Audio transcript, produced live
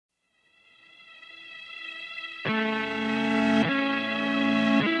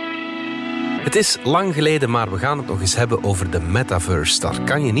Het is lang geleden, maar we gaan het nog eens hebben over de metaverse. Daar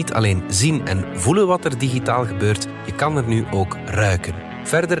kan je niet alleen zien en voelen wat er digitaal gebeurt, je kan er nu ook ruiken.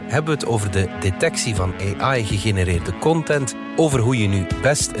 Verder hebben we het over de detectie van AI-gegenereerde content, over hoe je nu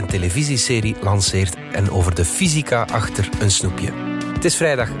best een televisieserie lanceert en over de fysica achter een snoepje. Het is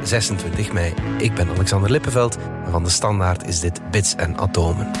vrijdag 26 mei. Ik ben Alexander Lippenveld en van de Standaard is dit Bits en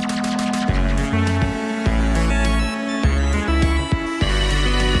Atomen.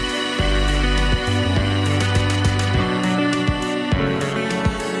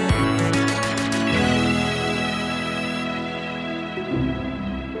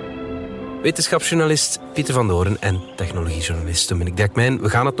 Wetenschapsjournalist Pieter van Doorn en technologiejournalist Dominique Dekmijn. We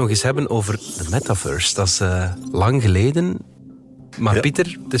gaan het nog eens hebben over de metaverse. Dat is lang geleden. Maar ja.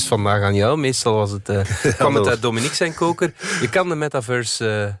 Pieter, het is vandaag aan jou. Meestal was kwam het uit Dominique zijn koker. Je kan de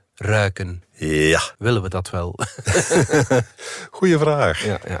metaverse ruiken. Ja. Willen we dat wel? Goeie vraag.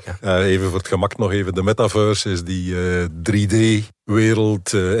 Ja. Even voor het gemak nog even. De metaverse is die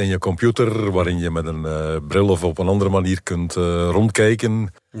 3D-wereld in je computer, waarin je met een bril of op een andere manier kunt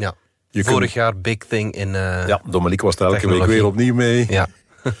rondkijken. Ja. Vorig jaar big thing in ja, Dominique was daar elke week weer opnieuw mee. Ja.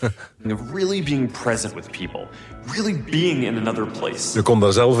 Really being present with people. Really being in another place. Je kon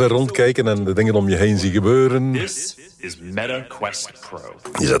daar zelf weer rondkijken en de dingen om je heen zien gebeuren. This is Meta Quest Pro.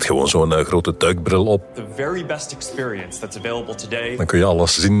 Je zet gewoon zo'n grote duikbril op. The very best experience that's available today. Dan kun je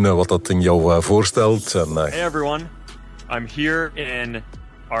alles zien wat dat in jou voorstelt. En, hey everyone, I'm here in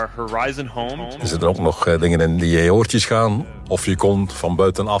our Horizon home. Er zitten ook nog dingen in die je oortjes gaan. Of je kon van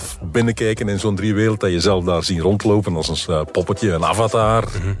buitenaf binnenkijken in zo'n 3D-wereld, dat je zelf daar zien rondlopen als een poppetje, een avatar.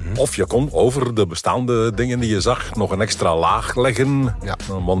 Mm-hmm. Of je kon over de bestaande dingen die je zag nog een extra laag leggen. Ja.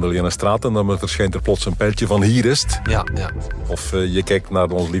 Dan wandel je in een straat en dan verschijnt er plots een pijltje van hier is het. Ja. Of je kijkt naar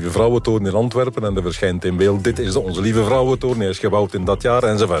de Onze Lieve Vrouwentoren in Antwerpen en er verschijnt in beeld, dit is de Onze Lieve Vrouwentoren, hij is gebouwd in dat jaar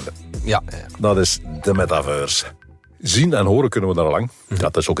enzovoort. Ja. Dat is de metaverse. Zien en horen kunnen we daar lang. Mm-hmm.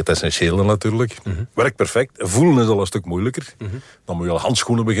 Dat is ook het essentiële natuurlijk. Mm-hmm. Werkt perfect. Voelen is al een stuk moeilijker. Mm-hmm. Dan moet je al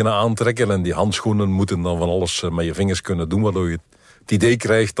handschoenen beginnen aantrekken. En die handschoenen moeten dan van alles met je vingers kunnen doen. Waardoor je het idee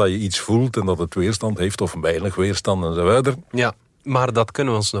krijgt dat je iets voelt. En dat het weerstand heeft of weinig weerstand en zo verder. Ja, maar dat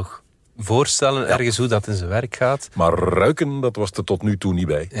kunnen we ons nog voorstellen. Ja. Ergens hoe dat in zijn werk gaat. Maar ruiken, dat was er tot nu toe niet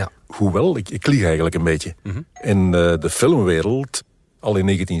bij. Ja. Hoewel, ik lieg eigenlijk een beetje. Mm-hmm. In de filmwereld... Al in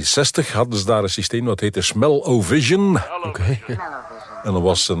 1960 hadden ze daar een systeem dat heette Smell-O-Vision. Okay. En dat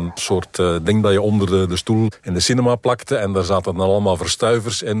was een soort ding dat je onder de stoel in de cinema plakte. En daar zaten dan allemaal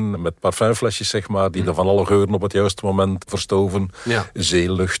verstuivers in, met parfumflesjes zeg maar, die er van alle geuren op het juiste moment verstoven. Ja.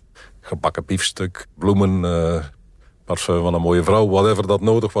 Zeelucht, gebakken biefstuk, bloemen, parfum van een mooie vrouw, whatever dat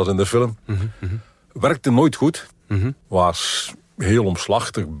nodig was in de film. Mm-hmm. Werkte nooit goed. Mm-hmm. Was... heel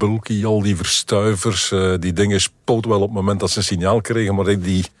omslachtig, bulky, al die verstuivers. Die dingen spoot wel op het moment dat ze een signaal kregen. Maar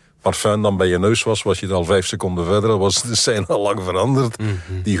die parfum dan bij je neus was je het al 5 seconden verder. Was de scène al lang veranderd.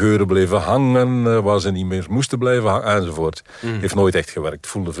 Mm-hmm. Die geuren bleven hangen, waar ze niet meer moesten blijven hangen, enzovoort. Mm-hmm. Heeft nooit echt gewerkt.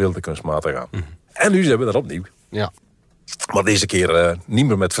 Voelde veel te kunstmatig aan. Mm-hmm. En nu zijn we er opnieuw. Ja. Maar deze keer niet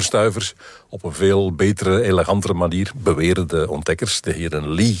meer met verstuivers. Op een veel betere, elegantere manier beweren de ontdekkers, de heren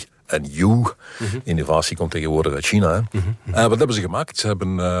Li en Yu. Mm-hmm. Innovatie komt tegenwoordig uit China. Hè. Mm-hmm. Wat hebben ze gemaakt? Ze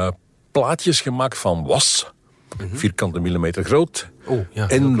hebben plaatjes gemaakt van was. Mm-hmm. Vierkante millimeter groot.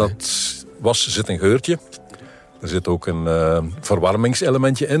 In dat was zit een geurtje. Er zit ook een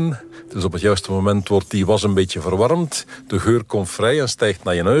verwarmingselementje in. Dus op het juiste moment wordt die was een beetje verwarmd. De geur komt vrij en stijgt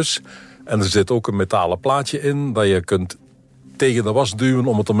naar je neus. En er zit ook een metalen plaatje in dat je kunt tegen de was duwen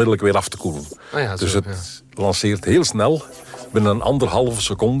om het onmiddellijk weer af te koelen. Dus het lanceert heel snel, binnen een 1,5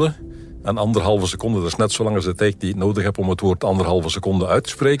 seconde. En 1,5 seconde, dat is net zo lang als de tijd die je nodig hebt om het woord 1,5 seconde uit te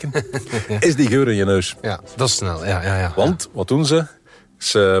spreken. Is die geur in je neus. Ja, dat is snel. Ja. Want, wat doen ze?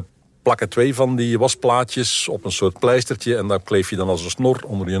 Ze plakken 2 van die wasplaatjes op een soort pleistertje en dat kleef je dan als een snor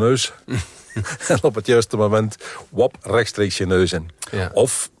onder je neus. En op het juiste moment, wap, rechtstreeks je neus in. Ja.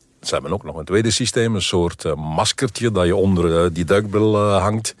 Of... ze hebben ook nog een tweede systeem, een soort maskertje dat je onder die duikbril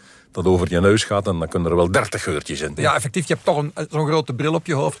hangt, dat over je neus gaat en dan kunnen er wel 30 geurtjes in. Ja, effectief, je hebt toch zo'n grote bril op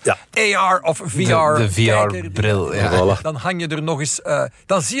je hoofd. Ja. AR of VR. De VR-bril, ja. Dan hang je er nog eens...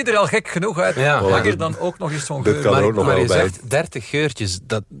 dan zie je er al gek genoeg uit. Ja. Hang er dan ook nog eens zo'n geur. Kan er ook nog maar wel je bij. zegt 30 geurtjes,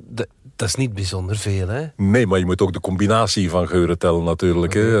 dat is niet bijzonder veel, hè? Nee, maar je moet ook de combinatie van geuren tellen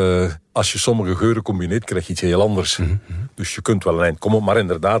natuurlijk. Okay. Als je sommige geuren combineert, krijg je iets heel anders. Mm-hmm. Dus je kunt wel een eind komen. Maar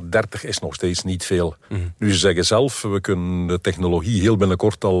inderdaad, 30 is nog steeds niet veel. Mm-hmm. Nu, ze zeggen zelf, we kunnen de technologie heel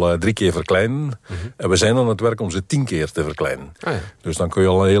binnenkort al 3 keer verkleinen. Mm-hmm. En we zijn aan het werk om ze 10 keer te verkleinen. Ah, ja. Dus dan kun je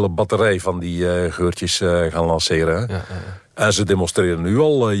al een hele batterij van die geurtjes gaan lanceren. Hè? Ja. En ze demonstreren nu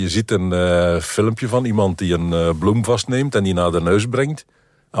al. Je ziet een filmpje van iemand die een bloem vastneemt en die naar de neus brengt.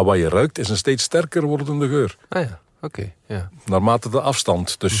 En wat je ruikt is een steeds sterker wordende geur. Ah ja, oké. Ja. Naarmate de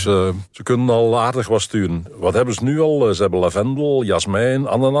afstand. Dus ze kunnen al aardig wat sturen. Wat hebben ze nu al? Ze hebben lavendel, jasmijn,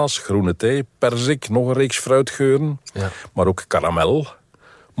 ananas, groene thee, perzik, nog een reeks fruitgeuren. Ja. Maar ook karamel,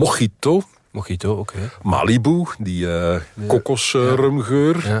 mojito, oké. Malibu, die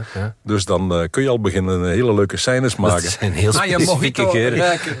kokosrumgeur. Ja. Dus dan kun je al beginnen hele leuke scènes maken. Dat zijn heel specifieke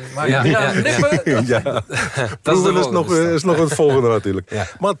geuren. Ja. Proeven is nog het volgende natuurlijk. Ja.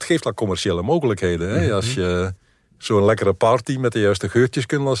 Maar het geeft al commerciële mogelijkheden. Hè? Als je zo'n lekkere party met de juiste geurtjes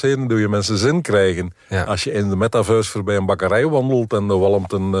kunt lanceren, doe je mensen zin krijgen. Ja. Als je in de metaverse voorbij een bakkerij wandelt en er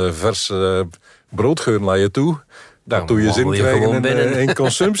walmt een verse broodgeur naar je toe, daar doe je zin krijgen in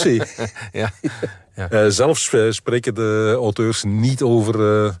consumptie. Ja. Zelfs spreken de auteurs niet over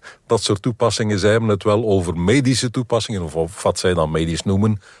dat soort toepassingen. Zij hebben het wel over medische toepassingen, of wat zij dan medisch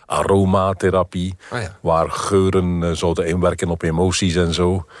noemen. Aromatherapie, waar geuren zouden inwerken op emoties en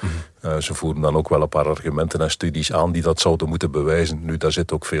zo. Ze voeren dan ook wel een paar argumenten en studies aan die dat zouden moeten bewijzen. Nu, daar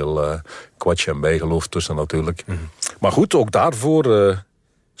zit ook veel kwatje en bijgeloof tussen natuurlijk. Maar goed, ook daarvoor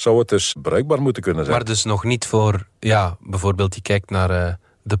zou het dus bruikbaar moeten kunnen zijn. Maar dus nog niet voor, bijvoorbeeld je kijkt naar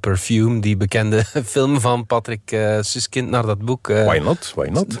The Perfume, die bekende film van Patrick Suskind, naar dat boek. Why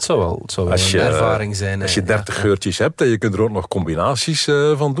not? Het zou wel een ervaring zijn. Als je 30 geurtjes hebt en je kunt er ook nog combinaties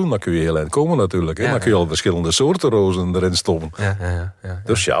van doen, dan kun je heel eind komen natuurlijk. Hè? Dan kun je al verschillende soorten rozen erin stoppen. Ja.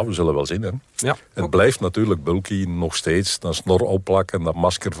 Dus we zullen wel zien. Hè? Ja. Het blijft natuurlijk bulky nog steeds. Dat snor opplakken, dat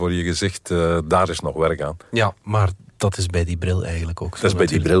masker voor je gezicht, daar is nog werk aan. Ja, maar dat is bij die bril eigenlijk ook zo. Dat is bij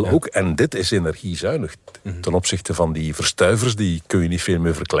die bril ook. En dit is energiezuinig. Ten opzichte van die verstuivers, die kun je niet veel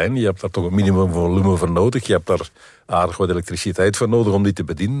meer verkleinen. Je hebt daar toch een minimum volume voor nodig. Je hebt daar aardig wat elektriciteit voor nodig om die te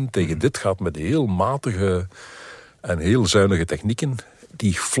bedienen. Tegen dit gaat met heel matige en heel zuinige technieken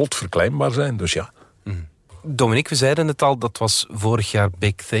die vlot verkleinbaar zijn. Dus ja. Dominique, we zeiden het al, dat was vorig jaar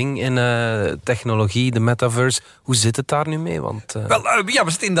big thing in technologie, de metaverse. Hoe zit het daar nu mee? Want, we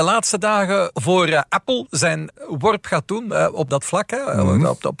zitten in de laatste dagen voor Apple zijn worp gaat doen op dat vlak.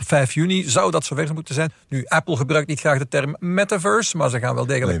 Op 5 juni zou dat zover moeten zijn. Nu, Apple gebruikt niet graag de term metaverse, maar ze gaan wel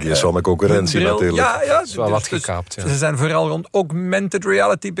degelijk... die is wel een concurrentie natuurlijk. Ja, dat is wel wat gekaapt. Ze zijn vooral rond augmented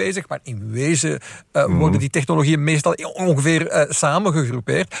reality bezig, maar in wezen worden die technologieën meestal ongeveer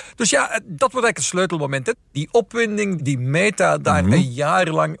samengegroepeerd. Dus dat wordt eigenlijk het sleutelmoment. Hè. Die opwinding die Meta daar een jaar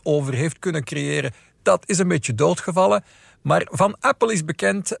lang over heeft kunnen creëren, dat is een beetje doodgevallen. Maar van Apple is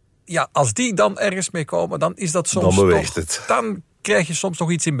bekend, als die dan ergens mee komen, dan is dat soms dan beweegt het. Dan krijg je soms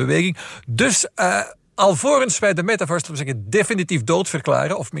nog iets in beweging. Dus alvorens wij de metaverse definitief dood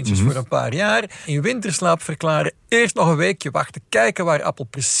verklaren, of minstens voor een paar jaar, in winterslaap verklaren, eerst nog een weekje wachten, kijken waar Apple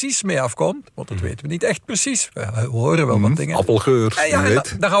precies mee afkomt, want dat weten we niet echt precies. We horen wel wat dingen. Appelgeur.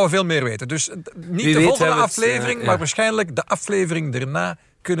 Dan gaan we veel meer weten. Dus niet de volgende aflevering, maar waarschijnlijk de aflevering daarna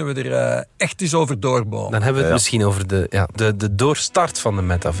kunnen we er echt eens over doorbomen. Dan hebben we het misschien over de doorstart van de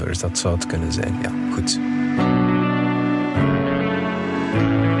metaverse. Dat zou het kunnen zijn. Ja, goed.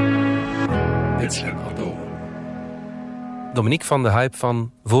 Dominique, van de hype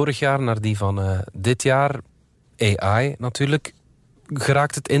van vorig jaar naar die van dit jaar, AI natuurlijk.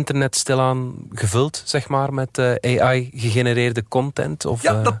 Geraakt het internet stilaan gevuld, zeg maar, met AI-gegenereerde content? Of,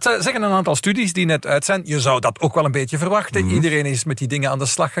 dat zeggen een aantal studies die net uit zijn. Je zou dat ook wel een beetje verwachten. Iedereen is met die dingen aan de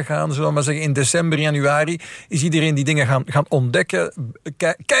slag gegaan. Zullen we maar zeggen, in december, januari is iedereen die dingen gaan ontdekken.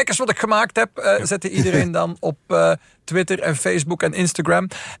 Kijk eens wat ik gemaakt heb, zette iedereen dan op Twitter en Facebook en Instagram.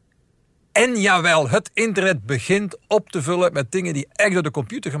 En jawel, het internet begint op te vullen met dingen die echt door de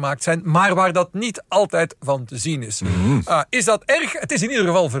computer gemaakt zijn, maar waar dat niet altijd van te zien is. Is dat erg? Het is in ieder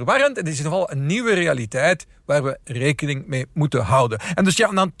geval verwarrend. Het is in ieder geval een nieuwe realiteit waar we rekening mee moeten houden. En dus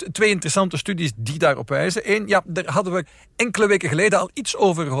dan 2 interessante studies die daarop wijzen. Eén, daar hadden we enkele weken geleden al iets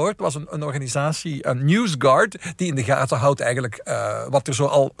over gehoord. Het was een organisatie, een NewsGuard, die in de gaten houdt eigenlijk wat er zo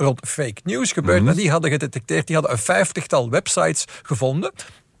al rond fake news gebeurt. Maar die hadden gedetecteerd, die hadden een 50-tal websites gevonden,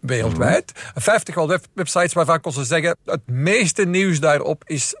 wereldwijd. 50-tal websites waarvan kon ze zeggen, het meeste nieuws daarop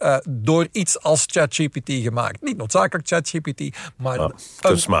is door iets als ChatGPT gemaakt. Niet noodzakelijk ChatGPT, maar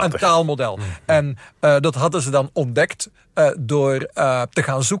een taalmodel. En dat hadden ze dan ontdekt door te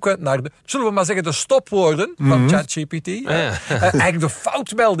gaan zoeken naar zullen we maar zeggen, de stopwoorden van ChatGPT. Eigenlijk de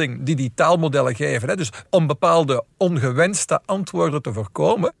foutmelding die taalmodellen geven. Hè. Dus om bepaalde ongewenste antwoorden te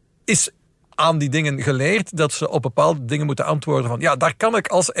voorkomen, is aan die dingen geleerd dat ze op bepaalde dingen moeten antwoorden van daar kan ik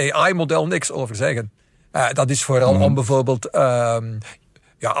als AI-model niks over zeggen. Dat is vooral om bijvoorbeeld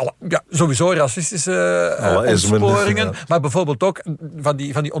sowieso racistische ontsporingen, maar bijvoorbeeld ook van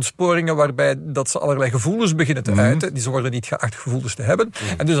die ontsporingen waarbij dat ze allerlei gevoelens beginnen te uiten. Die ze worden niet geacht gevoelens te hebben.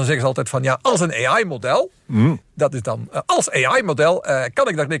 En dus dan zeggen ze altijd van als een AI-model Dat is dan, als AI-model kan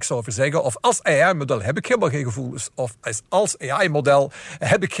ik daar niks over zeggen. Of als AI-model heb ik helemaal geen gevoelens. Of als AI-model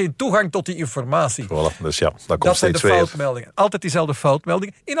heb ik geen toegang tot die informatie. Voilà, dus ja, dat komt dat zijn de steeds weer. foutmeldingen. Altijd diezelfde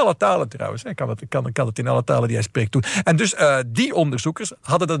foutmeldingen. In alle talen trouwens. Kan het in alle talen die hij spreekt doen. En dus die onderzoekers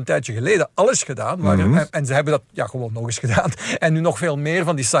hadden dat een tijdje geleden alles gedaan. En ze hebben dat gewoon nog eens gedaan. En nu nog veel meer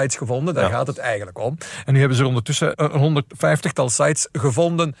van die sites gevonden. Daar gaat het eigenlijk om. En nu hebben ze er ondertussen 150-tal sites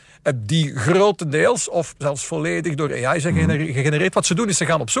gevonden die grotendeels of zelfs volledig door AI zijn gegenereerd. Wat ze doen is ze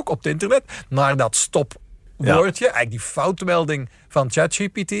gaan op zoek op het internet naar dat stopwoordje. Eigenlijk die foutmelding van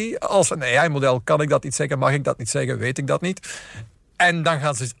ChatGPT. Als een AI-model kan ik dat niet zeggen, mag ik dat niet zeggen, weet ik dat niet. En dan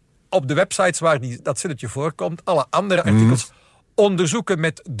gaan ze op de websites waar dat zinnetje voorkomt, alle andere artikels onderzoeken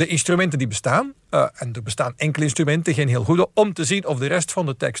met de instrumenten die bestaan. En er bestaan enkele instrumenten, geen heel goede, om te zien of de rest van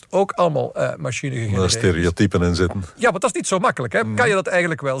de tekst ook allemaal machine gegenereerd is. Stereotypen in zitten. Ja, maar dat is niet zo makkelijk. Hè? Kan je dat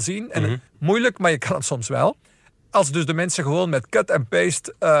eigenlijk wel zien? En moeilijk, maar je kan het soms wel. Als dus de mensen gewoon met cut en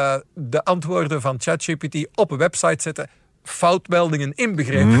paste de antwoorden van ChatGPT op een website zetten, foutmeldingen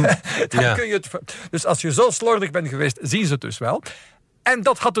inbegrepen, dan kun je het. Dus als je zo slordig bent geweest, zien ze het dus wel. En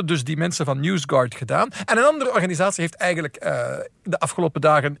dat hadden dus die mensen van NewsGuard gedaan. En een andere organisatie heeft eigenlijk de afgelopen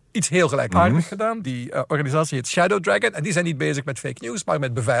dagen iets heel gelijkaardigs gedaan. Die organisatie heet Shadow Dragon. En die zijn niet bezig met fake news, maar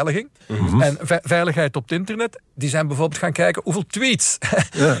met beveiliging. En veiligheid op het internet. Die zijn bijvoorbeeld gaan kijken hoeveel tweets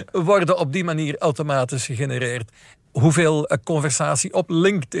worden op die manier automatisch gegenereerd. Hoeveel conversatie op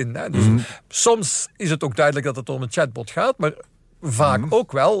LinkedIn. Hè? Dus soms is het ook duidelijk dat het om een chatbot gaat, maar vaak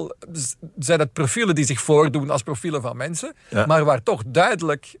ook wel zijn het profielen die zich voordoen als profielen van mensen, maar waar toch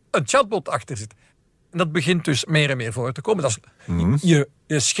duidelijk een chatbot achter zit. En dat begint dus meer en meer voor te komen. Dat is,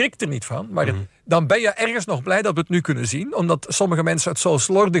 je schrikt er niet van, maar dan ben je ergens nog blij dat we het nu kunnen zien, omdat sommige mensen het zo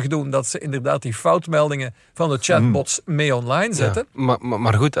slordig doen dat ze inderdaad die foutmeldingen van de chatbots mee online zetten. Ja,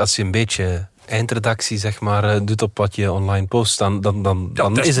 maar goed, als je een beetje eindredactie zeg maar doet op wat je online post,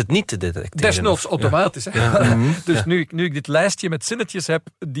 dan is het niet te detecteren. Desnoods automatisch. Ja. Dus nu ik dit lijstje met zinnetjes heb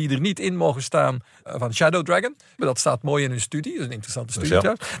die er niet in mogen staan van Shadow Dragon, dat staat mooi in hun studie, dat is een interessante studie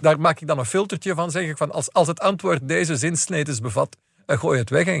trouwens. Daar maak ik dan een filtertje van, zeg ik van als het antwoord deze zinsneden bevat, gooi het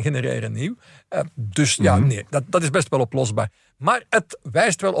weg en genereer een nieuw. Dus nee, dat is best wel oplosbaar. Maar het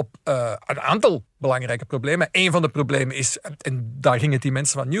wijst wel op een aantal belangrijke problemen. Een van de problemen is, en daar gingen die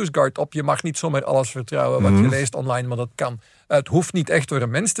mensen van NewsGuard op, je mag niet zomaar alles vertrouwen wat je leest online, maar dat kan. Het hoeft niet echt door een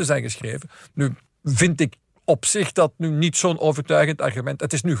mens te zijn geschreven. Nu vind ik op zich dat nu niet zo'n overtuigend argument.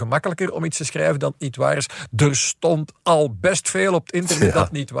 Het is nu gemakkelijker om iets te schrijven dan het niet waar is. Er stond al best veel op het internet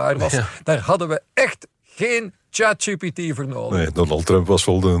dat niet waar was. Ja. Daar hadden we echt geen ChatGPT voor nodig. Nee, Donald Trump was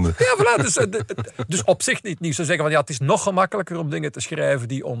voldoende. Ja, voilà. Dus op zich niet nieuw. Ze zeggen van het is nog gemakkelijker om dingen te schrijven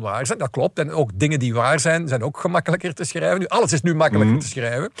die onwaar zijn. Dat klopt. En ook dingen die waar zijn ook gemakkelijker te schrijven. Nu, alles is nu makkelijker te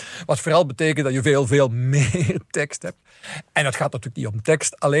schrijven. Wat vooral betekent dat je veel meer tekst hebt. En het gaat natuurlijk niet om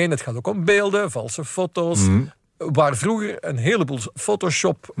tekst alleen. Het gaat ook om beelden, valse foto's. Waar vroeger een heleboel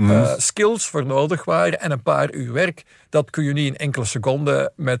Photoshop skills voor nodig waren en een paar uur werk, dat kun je niet in enkele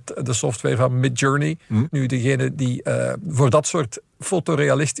seconden met de software van Midjourney. Nu degene die voor dat soort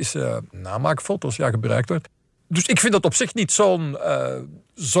fotorealistische namaakfoto's gebruikt wordt. Dus ik vind dat op zich niet zo'n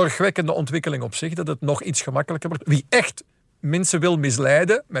zorgwekkende ontwikkeling op zich, dat het nog iets gemakkelijker wordt. Wie echt mensen wil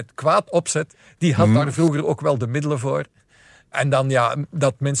misleiden met kwaad opzet, die had daar vroeger ook wel de middelen voor. En dan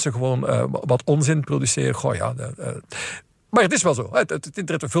dat mensen gewoon wat onzin produceren. Maar het is wel zo. Het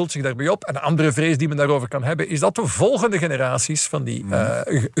internet vult zich daarbij op. En een andere vrees die men daarover kan hebben, is dat de volgende generaties van die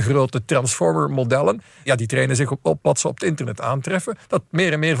grote transformer-modellen, die trainen zich op wat ze op het internet aantreffen. Dat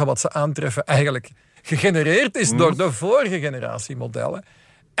meer en meer van wat ze aantreffen eigenlijk gegenereerd is door de vorige generatie modellen.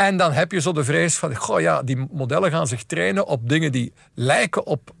 En dan heb je zo de vrees van, die modellen gaan zich trainen op dingen die lijken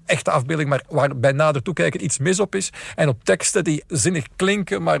op echte afbeelding, maar waar bij nader toekijken iets mis op is. En op teksten die zinnig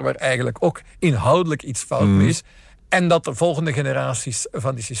klinken, maar waar eigenlijk ook inhoudelijk iets fout mee is. En dat de volgende generaties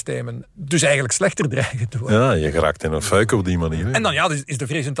van die systemen dus eigenlijk slechter dreigen te worden. Ja, je geraakt in een fuik op die manier. Hè? En dan is de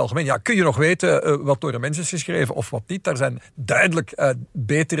vrees in het algemeen. Kun je nog weten wat door een mens is geschreven of wat niet? Daar zijn duidelijk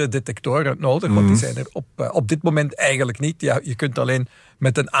betere detectoren nodig. Want die zijn er op dit moment eigenlijk niet. Je kunt alleen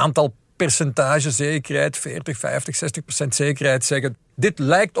met een aantal percentage zekerheid, 40, 50, 60% zekerheid zeggen, dit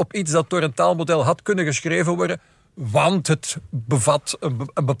lijkt op iets dat door een taalmodel had kunnen geschreven worden, want het bevat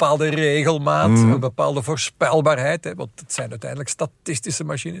een bepaalde regelmaat, een bepaalde voorspelbaarheid. Hè, want het zijn uiteindelijk statistische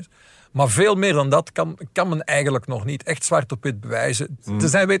machines. Maar veel meer dan dat kan men eigenlijk nog niet echt zwart op wit bewijzen. Er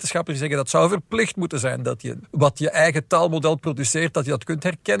zijn wetenschappers die zeggen dat zou verplicht moeten zijn dat je wat je eigen taalmodel produceert, dat je dat kunt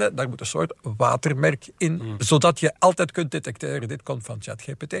herkennen. Daar moet een soort watermerk in, zodat je altijd kunt detecteren, dit komt van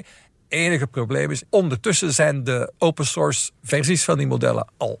ChatGPT. Enige probleem is, ondertussen zijn de open source versies van die modellen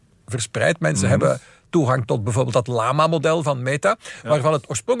al verspreid. Mensen hebben toegang tot bijvoorbeeld dat Lama-model van Meta, waarvan het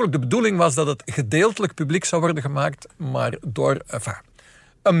oorspronkelijk de bedoeling was dat het gedeeltelijk publiek zou worden gemaakt, maar door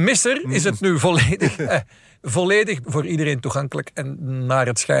een misser is het nu volledig voor iedereen toegankelijk. En naar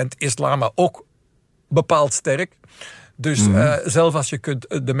het schijnt is Lama ook bepaald sterk. Dus zelfs als je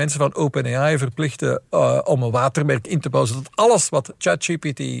kunt de mensen van OpenAI verplichten om een watermerk in te bouwen, zodat alles wat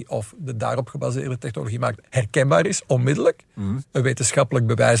ChatGPT of de daarop gebaseerde technologie maakt herkenbaar is, onmiddellijk. Een wetenschappelijk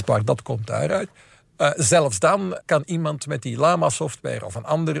bewijsbaar, dat komt daaruit. Zelfs dan kan iemand met die Lama-software of een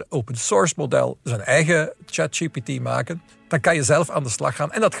ander open source model zijn eigen ChatGPT maken. Dan kan je zelf aan de slag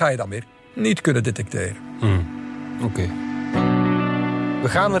gaan en dat ga je dan weer niet kunnen detecteren. Oké. We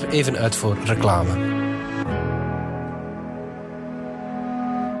gaan er even uit voor reclame.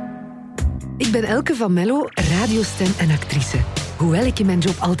 Ik ben Elke van Mello, radiostem en actrice. Hoewel ik in mijn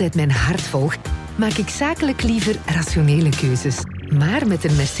job altijd mijn hart volg, maak ik zakelijk liever rationele keuzes. Maar met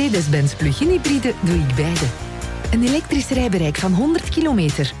een Mercedes-Benz plug-in hybride doe ik beide. Een elektrisch rijbereik van 100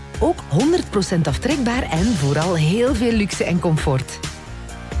 kilometer. Ook 100% aftrekbaar en vooral heel veel luxe en comfort.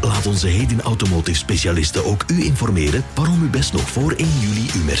 Laat onze Heden Automotive specialisten ook u informeren waarom u best nog voor 1 juli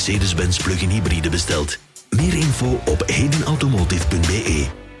uw Mercedes-Benz plug-in hybride bestelt. Meer info op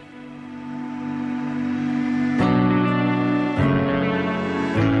hedenautomotive.be.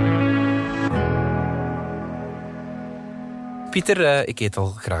 Pieter, ik eet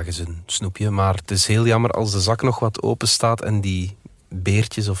al graag eens een snoepje, maar het is heel jammer als de zak nog wat open staat en die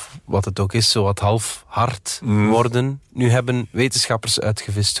beertjes, of wat het ook is, zo wat half hard worden. Nu hebben wetenschappers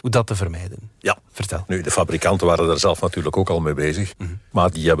uitgevist hoe dat te vermijden. Ja. Vertel. Nu, de fabrikanten waren daar zelf natuurlijk ook al mee bezig.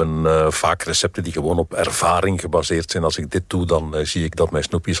 Maar die hebben vaak recepten die gewoon op ervaring gebaseerd zijn. Als ik dit doe, dan zie ik dat mijn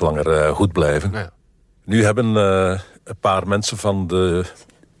snoepjes langer goed blijven. Ja. Nu hebben een paar mensen van de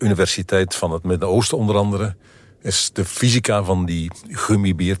Universiteit van het Midden-Oosten onder andere is de fysica van die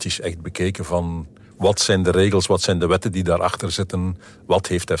gummibeertjes echt bekeken van wat zijn de regels, wat zijn de wetten die daarachter zitten, wat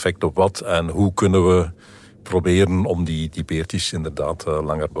heeft effect op wat en hoe kunnen we proberen om die beertjes inderdaad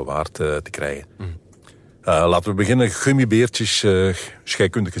langer bewaard te krijgen. Laten we beginnen. Gummibeertjes,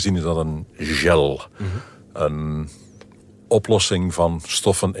 scheikundig gezien is dat een gel. Een oplossing van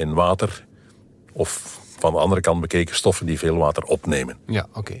stoffen in water of van de andere kant bekeken stoffen die veel water opnemen. Ja,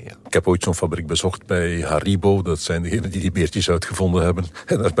 oké. Ja. Ik heb ooit zo'n fabriek bezocht bij Haribo. Dat zijn degenen die beertjes uitgevonden hebben.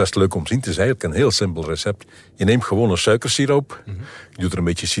 En dat is best leuk om te zien. Het is eigenlijk een heel simpel recept. Je neemt gewoon een suikersiroop. Je doet er een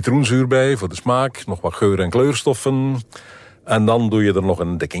beetje citroenzuur bij voor de smaak. Nog wat geur- en kleurstoffen. En dan doe je er nog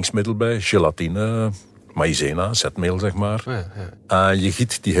een dekkingsmiddel bij. Gelatine, maïzena, zetmeel zeg maar. Je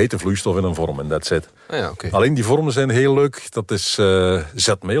giet die hete vloeistof in een vorm en that's it. Alleen die vormen zijn heel leuk. Dat is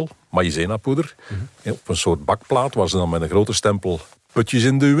zetmeel, maïzena-poeder. Op een soort bakplaat waar ze dan met een grote stempel putjes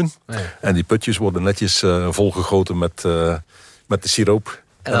in duwen. En die putjes worden netjes volgegoten met de siroop.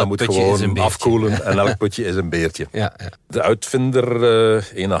 En dan moet gewoon afkoelen en elk putje is een beertje. De uitvinder,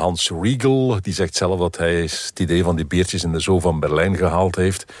 ene Hans Riegel, die zegt zelf dat hij het idee van die beertjes in de zoo van Berlijn gehaald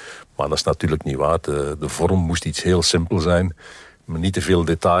heeft. Maar dat is natuurlijk niet waar. De vorm moest iets heel simpel zijn. Maar niet te veel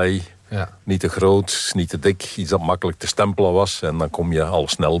detail. Niet te groot, niet te dik. Iets dat makkelijk te stempelen was. En dan kom je al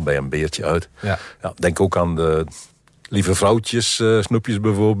snel bij een beertje uit. Denk ook aan de lieve vrouwtjes, snoepjes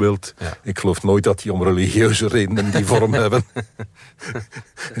bijvoorbeeld. Ik geloof nooit dat die om religieuze redenen die vorm hebben.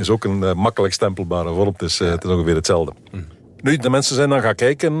 Het is ook een makkelijk stempelbare vorm. Het is ongeveer hetzelfde. Nu, de mensen zijn dan gaan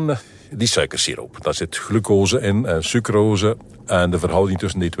kijken. Die suikersiroop. Daar zit glucose in en sucrose. En de verhouding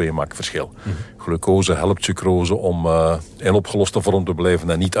tussen die twee maakt verschil. Glucose helpt sucrose om in opgeloste vorm te blijven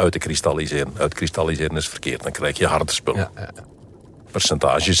en niet uit te kristalliseren. Uitkristalliseren is verkeerd. Dan krijg je harde spullen.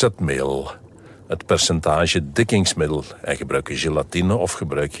 Percentage zetmeel. Het percentage dikkingsmiddel. En gebruik je gelatine of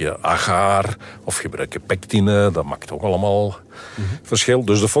gebruik je agar of gebruik je pectine. Dat maakt ook allemaal verschil.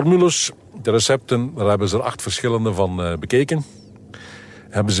 Dus de formules, de recepten, daar hebben ze er 8 verschillende van bekeken.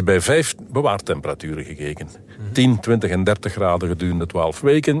 Hebben ze bij 5 bewaartemperaturen gekeken. 10, 20 en 30 graden gedurende 12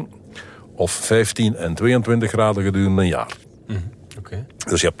 weken. Of 15 en 22 graden gedurende een jaar.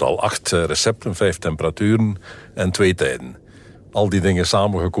 Dus je hebt al 8 recepten, 5 temperaturen en 2 tijden. Al die dingen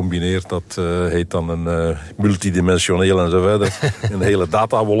samen gecombineerd, dat heet dan een multidimensioneel en zo verder. Een hele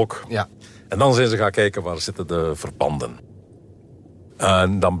datawolk. En dan zijn ze gaan kijken waar zitten de verbanden.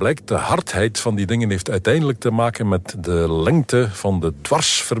 En dan blijkt de hardheid van die dingen heeft uiteindelijk te maken met de lengte van de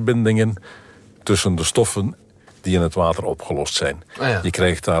dwarsverbindingen tussen de stoffen die in het water opgelost zijn. Je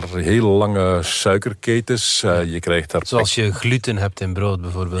krijgt daar heel lange suikerketens. Je krijgt daar zoals je gluten hebt in brood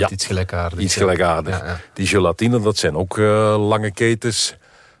bijvoorbeeld, iets gelijkaardigs. Iets gelijkaardigs. Die gelatine, dat zijn ook lange ketens.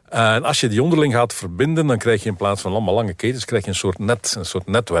 En als je die onderling gaat verbinden, dan krijg je in plaats van allemaal lange ketens, krijg je een soort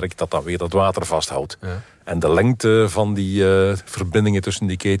netwerk dat dan weer dat water vasthoudt. Ja. En de lengte van die verbindingen tussen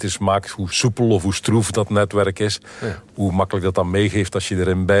die ketens maakt hoe soepel of hoe stroef dat netwerk is. Ja. Hoe makkelijk dat dan meegeeft als je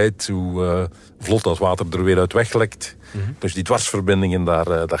erin bijt. Hoe vlot dat water er weer uit weglekt. Mm-hmm. Dus die dwarsverbindingen,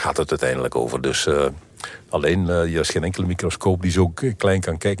 daar gaat het uiteindelijk over. Dus alleen, er is geen enkele microscoop die zo klein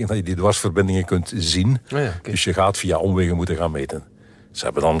kan kijken dat je die dwarsverbindingen kunt zien. Oh ja, okay. Dus je gaat via omwegen moeten gaan meten. Ze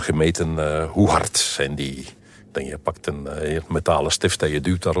hebben dan gemeten hoe hard zijn die. Dan je pakt een metalen stift en je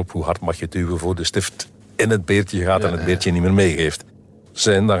duwt daarop. Hoe hard mag je duwen voor de stift in het beertje gaat en het beertje niet meer meegeeft.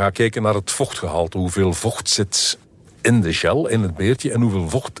 Zijn dan gaan kijken naar het vochtgehalte. Hoeveel vocht zit in de gel, in het beertje. En hoeveel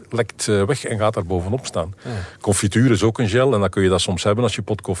vocht lekt weg en gaat daar bovenop staan. Ja. Confituur is ook een gel. En dan kun je dat soms hebben als je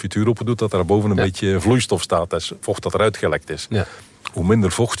pot confituur open doet. Dat er boven een beetje vloeistof staat. Dat is vocht dat eruit gelekt is. Ja. Hoe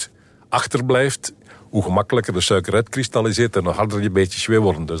minder vocht achterblijft, hoe gemakkelijker de suiker uitkristalliseert en hoe harder die beetjes weer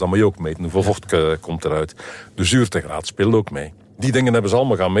worden. Dus dat moet je ook meten. Hoeveel vocht komt eruit. De zuurtegraad speelt ook mee. Die dingen hebben ze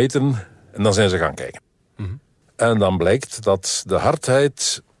allemaal gaan meten en dan zijn ze gaan kijken. Mm-hmm. En dan blijkt dat de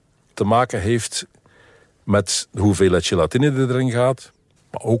hardheid te maken heeft met de hoeveelheid gelatine die erin gaat,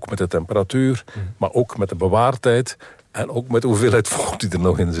 maar ook met de temperatuur, maar ook met de bewaartijd en ook met de hoeveelheid vocht die er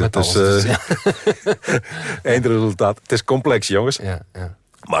nog in zit. Dus eindresultaat. Het is complex, jongens. Ja, ja.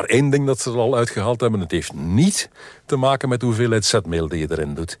 Maar één ding dat ze er al uitgehaald hebben, het heeft niet te maken met de hoeveelheid zetmeel die je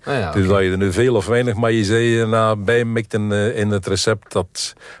erin doet. Ah ja, dus dat je er nu veel of weinig maïzee bijmikt in het recept,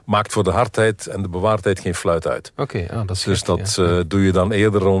 dat maakt voor de hardheid en de bewaardheid geen fluit uit. Oké, dat is dus gek, dat doe je dan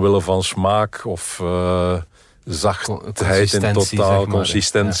eerder omwille van smaak of zachtheid in totaal, zeg maar,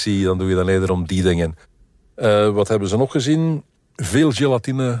 consistentie. Ja. Dan doe je dan eerder om die dingen. Wat hebben ze nog gezien? Veel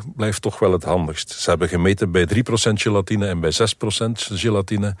gelatine blijft toch wel het handigst. Ze hebben gemeten bij 3% gelatine en bij 6%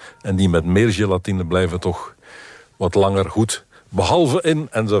 gelatine. En die met meer gelatine blijven toch wat langer goed. Behalve in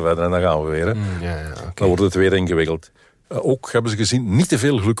en zo verder. En dan gaan we weer. Hè. Okay. Dan wordt het weer ingewikkeld. Ook hebben ze gezien niet te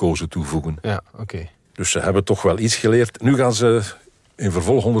veel glucose toevoegen. Ja, okay. Dus ze hebben toch wel iets geleerd. Nu gaan ze in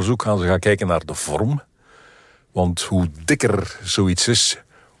vervolgonderzoek gaan kijken naar de vorm. Want hoe dikker zoiets is,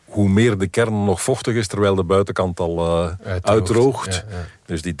 hoe meer de kern nog vochtig is, terwijl de buitenkant al uitdroogt. Ja, ja.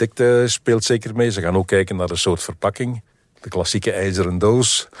 Dus die dikte speelt zeker mee. Ze gaan ook kijken naar de soort verpakking. De klassieke ijzeren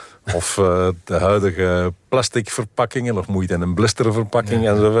doos. Of de huidige plastic verpakkingen. Of moet je het in een blisterverpakking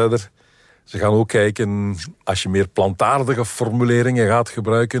en zo verder. Ze gaan ook kijken, als je meer plantaardige formuleringen gaat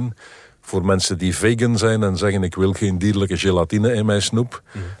gebruiken, voor mensen die vegan zijn en zeggen ik wil geen dierlijke gelatine in mijn snoep.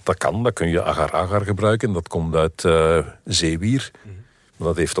 Dat kan, dan kun je agar-agar gebruiken. Dat komt uit zeewier. Maar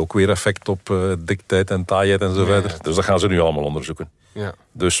dat heeft ook weer effect op diktheid en taaiheid en zo verder. Dus dat gaan ze nu allemaal onderzoeken. Ja.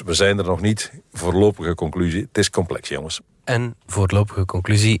 Dus we zijn er nog niet. Voorlopige conclusie, het is complex, jongens. En voorlopige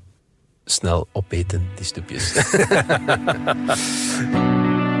conclusie, snel opeten, die snoepjes.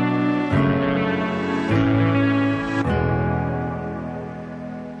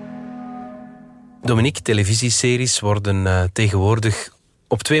 Dominique, televisieseries worden tegenwoordig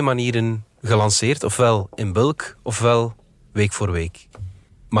op 2 manieren gelanceerd. Ofwel in bulk, ofwel week voor week.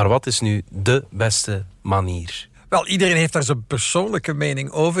 Maar wat is nu de beste manier? Wel, iedereen heeft daar zijn persoonlijke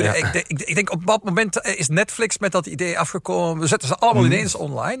mening over. Ja. Ik denk op dat moment is Netflix met dat idee afgekomen. We zetten ze allemaal ineens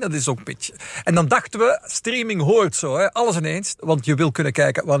online. Dat is ook een beetje. En dan dachten we, streaming hoort zo. Hè? Alles ineens. Want je wil kunnen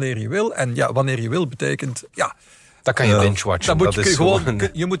kijken wanneer je wil. En ja, wanneer je wil betekent, ja, dan kan je binge-watchen.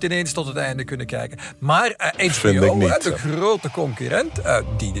 Je moet ineens tot het einde kunnen kijken. Maar HBO, de grote concurrent,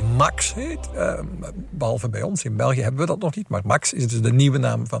 die Max heet, behalve bij ons in België hebben we dat nog niet, maar Max is dus de nieuwe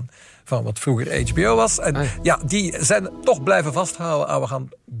naam van wat vroeger HBO was. En die zijn toch blijven vasthouden aan we gaan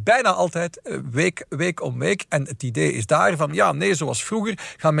bijna altijd week om week. En het idee is daar van, zoals vroeger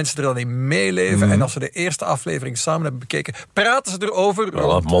gaan mensen er dan in meeleven. En als ze de eerste aflevering samen hebben bekeken, praten ze erover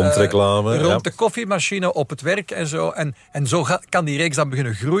rond de koffiemachine op het werk en zo. En zo kan die reeks dan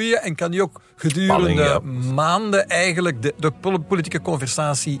beginnen groeien en kan die ook gedurende maanden eigenlijk de politieke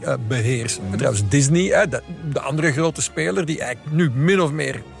conversatie beheersen. Trouwens, Disney, de andere grote speler die eigenlijk nu min of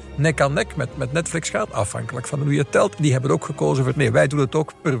meer nek aan nek met Netflix gaat, afhankelijk van hoe je het telt. Die hebben ook gekozen voor, wij doen het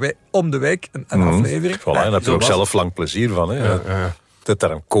ook om de week een aflevering. Voilà, en daar heb je ook zelf lang plezier van. Hè? Ja. Dat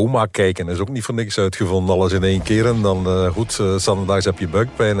daar een coma kijken is ook niet voor niks uitgevonden. Alles in 1 keer en dan zondags heb je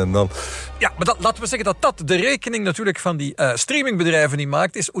buikpijn en dan. Ja, maar laten we zeggen dat de rekening natuurlijk van die streamingbedrijven niet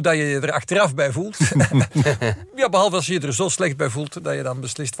maakt, is hoe dat je je er achteraf bij voelt. Behalve als je je er zo slecht bij voelt, dat je dan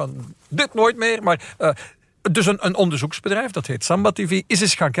beslist van, dit nooit meer, maar dus een onderzoeksbedrijf, dat heet Samba TV, is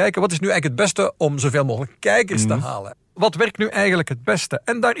eens gaan kijken, wat is nu eigenlijk het beste om zoveel mogelijk kijkers te halen? Wat werkt nu eigenlijk het beste?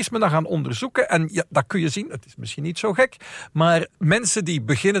 En daar is men dan gaan onderzoeken. En dat kun je zien, het is misschien niet zo gek, maar mensen die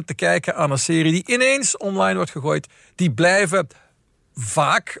beginnen te kijken aan een serie die ineens online wordt gegooid, die blijven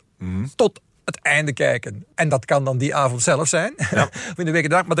vaak tot het einde kijken. En dat kan dan die avond zelf zijn. Ja. Of in de week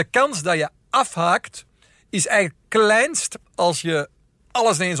dag. Maar de kans dat je afhaakt is eigenlijk kleinst als je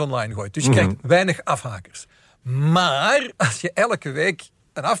alles ineens online gooit. Dus je krijgt weinig afhakers. Maar als je elke week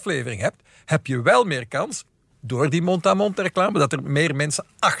een aflevering hebt, heb je wel meer kans, door die mond-aan-mond reclame, dat er meer mensen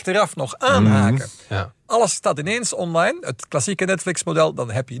achteraf nog aanhaken. Ja. Alles staat ineens online, het klassieke Netflix-model,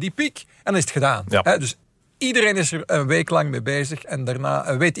 dan heb je die piek en dan is het gedaan. Ja. Dus iedereen is er een week lang mee bezig en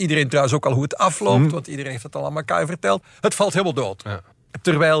daarna weet iedereen trouwens ook al hoe het afloopt, want iedereen heeft het al aan elkaar verteld. Het valt helemaal dood. Ja.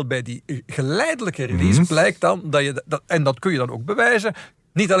 Terwijl bij die geleidelijke release blijkt dan dat je, en dat kun je dan ook bewijzen,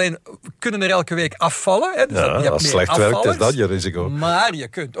 niet alleen kunnen er elke week afvallen. Hè, dus je hebt als slecht werkt is dat je risico. Maar je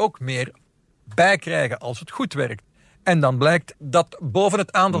kunt ook meer bijkrijgen als het goed werkt. En dan blijkt dat boven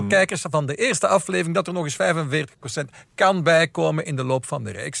het aantal kijkers van de eerste aflevering, dat er nog eens 45% kan bijkomen in de loop van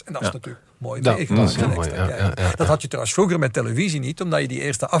de reeks. En dat is natuurlijk mooi meegemaakt. Dat had je trouwens vroeger met televisie niet, omdat je die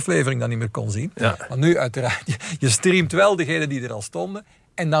eerste aflevering dan niet meer kon zien. Ja. Maar nu uiteraard, je streamt wel degenen die er al stonden.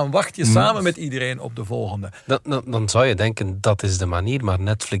 En dan wacht je samen met iedereen op de volgende. Dan zou je denken, dat is de manier. Maar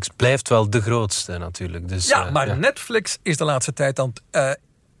Netflix blijft wel de grootste natuurlijk. Dus, maar Netflix is de laatste tijd aan het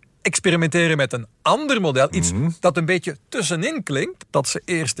experimenteren met een ander model. Iets dat een beetje tussenin klinkt. Dat ze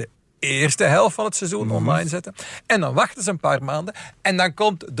eerst de eerste helft van het seizoen online zetten. En dan wachten ze een paar maanden. En dan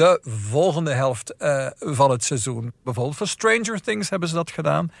komt de volgende helft van het seizoen. Bijvoorbeeld voor Stranger Things hebben ze dat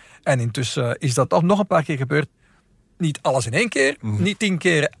gedaan. En intussen is dat al nog een paar keer gebeurd. Niet alles in één keer, niet 10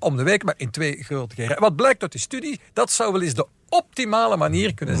 keren om de week, maar in 2 grote keren. Wat blijkt uit die studie, dat zou wel eens de optimale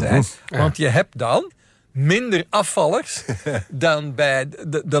manier kunnen zijn. Want je hebt dan minder afvallers dan bij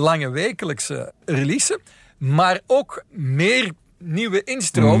de lange wekelijkse releasen. Maar ook meer nieuwe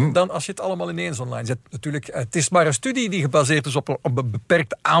instroom dan als je het allemaal ineens online zet. Natuurlijk, het is maar een studie die gebaseerd is op een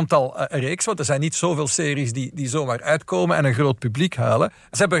beperkt aantal reeks. Want er zijn niet zoveel series die zomaar uitkomen en een groot publiek halen.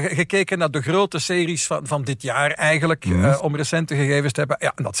 Ze hebben gekeken naar de grote series van dit jaar eigenlijk, om recente gegevens te hebben.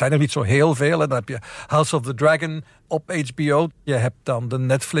 Ja, en dat zijn er niet zo heel veel. Dan heb je House of the Dragon op HBO. Je hebt dan de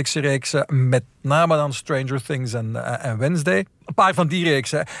Netflix-reeksen, met name dan Stranger Things en Wednesday. Een paar van die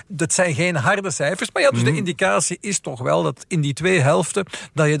reeksen. Dat zijn geen harde cijfers. Maar ja, dus de indicatie is toch wel dat in die 2 helften,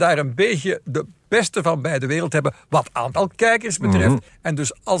 dat je daar een beetje de beste van beide wereld hebben, wat aantal kijkers betreft. En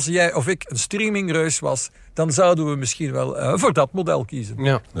dus als jij of ik een streamingreus was, dan zouden we misschien wel voor dat model kiezen.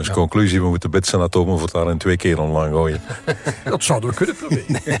 Ja. Dus conclusie, we moeten bits en atomen voortaan in 2 keer online gooien. Dat zouden we kunnen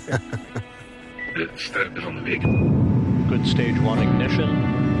proberen. De ster van de week. Good stage 1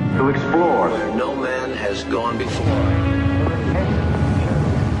 ignition. To explore where no man has gone before.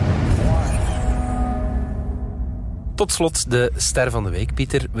 Tot slot de ster van de week,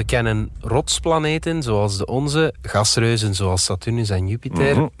 Pieter. We kennen rotsplaneten zoals de onze, gasreuzen zoals Saturnus en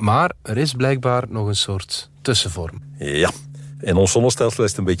Jupiter. Maar er is blijkbaar nog een soort tussenvorm. Ja. In ons zonnestelsel is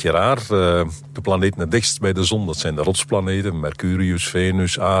het een beetje raar. De planeten het dichtst bij de zon, dat zijn de rotsplaneten. Mercurius,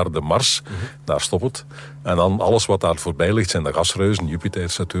 Venus, Aarde, Mars. Daar stopt het. En dan alles wat daar voorbij ligt zijn de gasreuzen. Jupiter,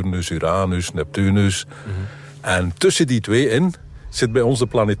 Saturnus, Uranus, Neptunus. En tussen die 2 in zit bij ons de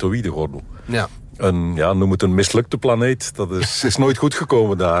planetoïde gordel. Ja. Noem het een mislukte planeet. Dat is nooit goed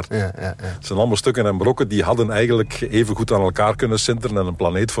gekomen daar. Het zijn allemaal stukken en brokken die hadden eigenlijk even goed aan elkaar kunnen sinteren en een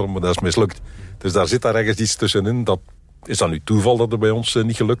planeet vormen, maar dat is mislukt. Dus daar zit daar ergens iets tussenin. Is dat nu toeval dat het bij ons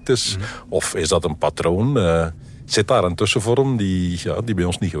niet gelukt is? Of is dat een patroon? Zit daar een tussenvorm die bij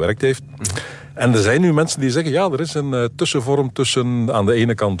ons niet gewerkt heeft? En er zijn nu mensen die zeggen, er is een tussenvorm tussen aan de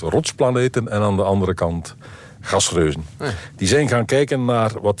ene kant rotsplaneten en aan de andere kant gasreuzen. Die zijn gaan kijken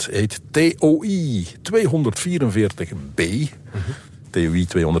naar wat heet TOI 244b. TOI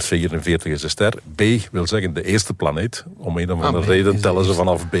 244 is de ster. B wil zeggen de eerste planeet. Om een of andere reden tellen ze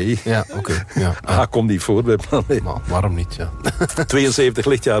vanaf B. Ja, oké. Ja. A komt niet voor bij planeet. Maar waarom niet, ja. 72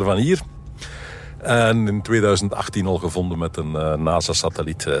 lichtjaar van hier. En in 2018 al gevonden met een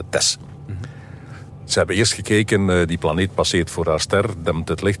NASA-satelliet TESS. Ze hebben eerst gekeken, die planeet passeert voor haar ster, dempt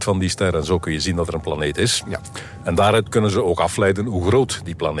het licht van die ster en zo kun je zien dat er een planeet is. Ja. En daaruit kunnen ze ook afleiden hoe groot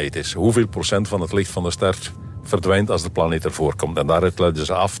die planeet is. Hoeveel procent van het licht van de ster verdwijnt als de planeet ervoor komt. En daaruit leiden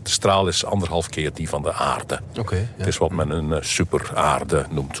ze af, de straal is 1,5 keer die van de aarde. Het is wat men een superaarde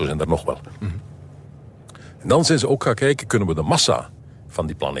noemt, zo zijn er nog wel. En dan zijn ze ook gaan kijken, kunnen we de massa van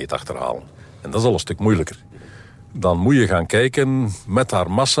die planeet achterhalen? En dat is al een stuk moeilijker. Dan moet je gaan kijken met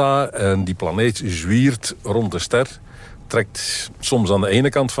haar massa en die planeet zwiert rond de ster. Trekt soms aan de ene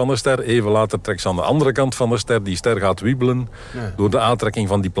kant van de ster, even later trekt ze aan de andere kant van de ster. Die ster gaat wiebelen door de aantrekking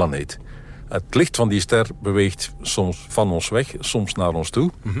van die planeet. Het licht van die ster beweegt soms van ons weg, soms naar ons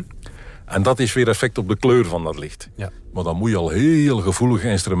toe. En dat is weer effect op de kleur van dat licht. Ja. Maar dan moet je al heel gevoelige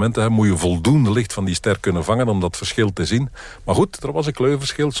instrumenten hebben. Moet je voldoende licht van die ster kunnen vangen om dat verschil te zien. Maar goed, er was een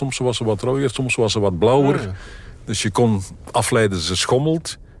kleurverschil. Soms was ze wat rooier, soms was ze wat blauwer. Ja. Dus je kon afleiden, ze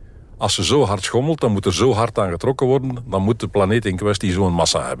schommelt. Als ze zo hard schommelt, dan moet er zo hard aan getrokken worden. Dan moet de planeet in kwestie zo'n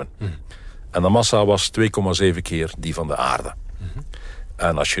massa hebben. En de massa was 2,7 keer die van de aarde.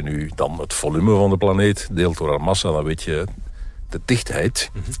 En als je nu dan het volume van de planeet deelt door haar massa, dan weet je de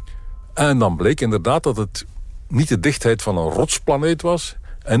dichtheid. En dan bleek inderdaad dat het niet de dichtheid van een rotsplaneet was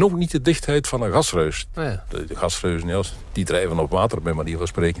en ook niet de dichtheid van een gasreus. Ja. De gasreuzen, ja, die drijven op water, bij manier van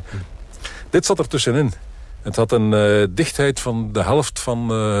spreken. Dit zat er tussenin. Het had een dichtheid van de helft van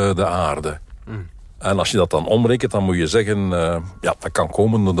de aarde. En als je dat dan omrekent, dan moet je zeggen, dat kan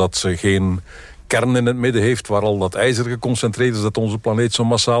komen doordat ze geen kern in het midden heeft waar al dat ijzer geconcentreerd is dat onze planeet zo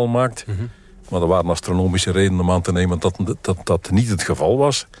massaal maakt. Maar er waren astronomische redenen om aan te nemen dat niet het geval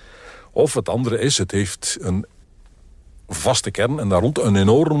was. Of het andere is, het heeft een vaste kern en daar rond een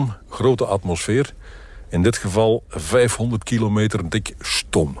enorm grote atmosfeer. In dit geval 500 kilometer dik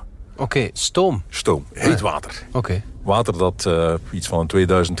stoom. Oké, stoom? Stoom, heet water. Oké. Water dat iets van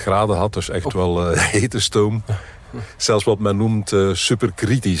 2000 graden had, dus echt wel hete stoom. Zelfs wat men noemt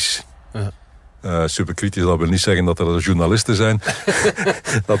superkritisch. Superkritisch, dat wil niet zeggen dat er journalisten zijn.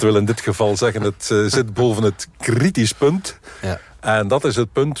 Dat wil in dit geval zeggen, het zit boven het kritisch punt. Ja. En dat is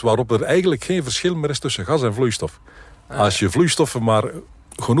het punt waarop er eigenlijk geen verschil meer is tussen gas en vloeistof. Als je vloeistoffen maar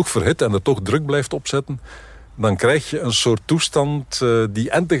genoeg verhit en er toch druk blijft opzetten, dan krijg je een soort toestand die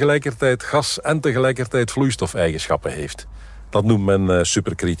en tegelijkertijd gas en tegelijkertijd vloeistofeigenschappen heeft. Dat noemt men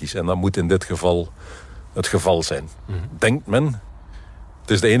superkritisch. En dat moet in dit geval het geval zijn. Denkt men.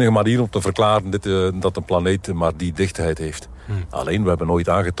 Het is de enige manier om te verklaren dat een planeet maar die dichtheid heeft. Alleen, we hebben nooit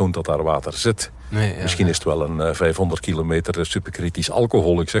aangetoond dat daar water zit. Nee, misschien is het wel een 500 kilometer superkritisch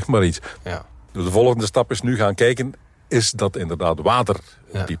alcohol, ik zeg maar iets. Ja. Dus de volgende stap is nu gaan kijken, is dat inderdaad water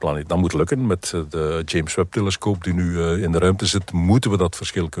op die planeet? Dat moet lukken. Met de James Webb-telescoop die nu in de ruimte zit, moeten we dat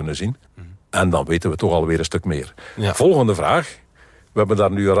verschil kunnen zien. En dan weten we toch alweer een stuk meer. Ja. Volgende vraag. We hebben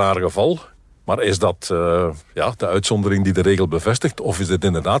daar nu een raar geval. Maar is dat de uitzondering die de regel bevestigt? Of is dit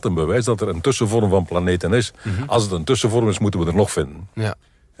inderdaad een bewijs dat er een tussenvorm van planeten is? Als het een tussenvorm is, moeten we er nog vinden. Ja.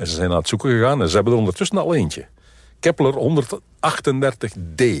 En ze zijn naar het zoeken gegaan en ze hebben er ondertussen al eentje. Kepler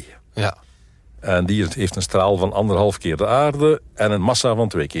 138d. Ja. En die heeft een straal van 1,5 keer de aarde en een massa van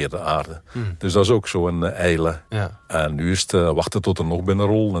 2 keer de aarde. Dus dat is ook zo'n eile. Ja. En nu is het wachten tot er nog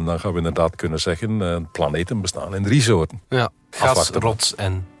binnenrol. En dan gaan we inderdaad kunnen zeggen, planeten bestaan in 3 soorten. Ja. Gas, rots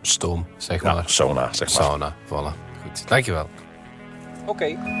en stoom, zeg maar. Sauna, zeg maar. Sauna, voilà. Goed, dankjewel. Oké.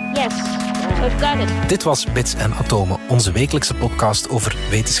 Yes, we've got it. Dit was Bits en Atomen, onze wekelijkse podcast over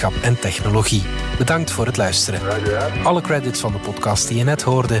wetenschap en technologie. Bedankt voor het luisteren. Alle credits van de podcast die je net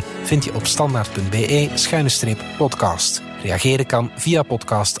hoorde vind je op standaard.be/podcast. Reageren kan via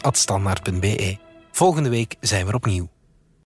podcast@standaard.be. Volgende week zijn we opnieuw.